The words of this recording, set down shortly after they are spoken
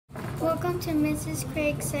Welcome to Mrs.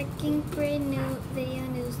 Craig's second grade video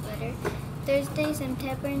newsletter, Thursday,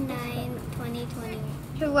 September 9,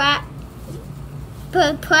 2021.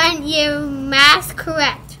 Put your math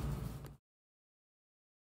correct.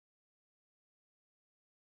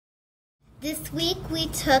 This week we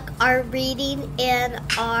took our reading and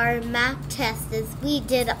our math tests. We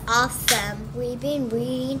did awesome. We've been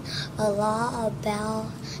reading a lot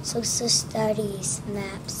about social studies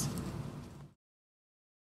maps.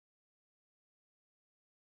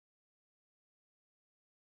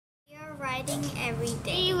 We are writing every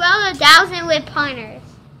day. We wrote 1,000 with pointers.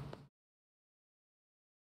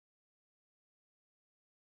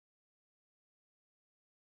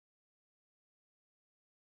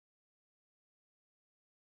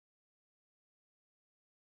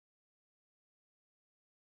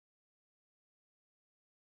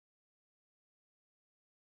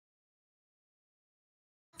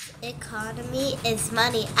 Economy is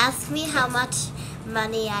money. Ask me how much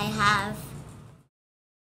money I have.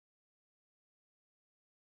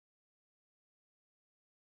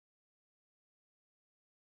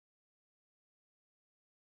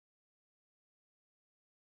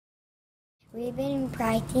 We've been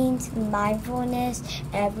practicing mindfulness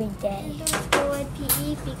every day. We don't go at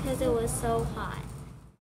PE because it was so hot.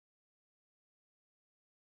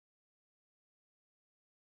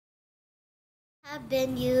 Have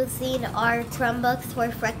been using our Chromebooks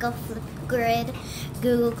for Freckle Flipgrid,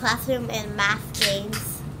 Google Classroom, and math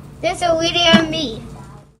games. There's a video of me.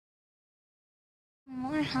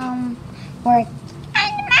 More homework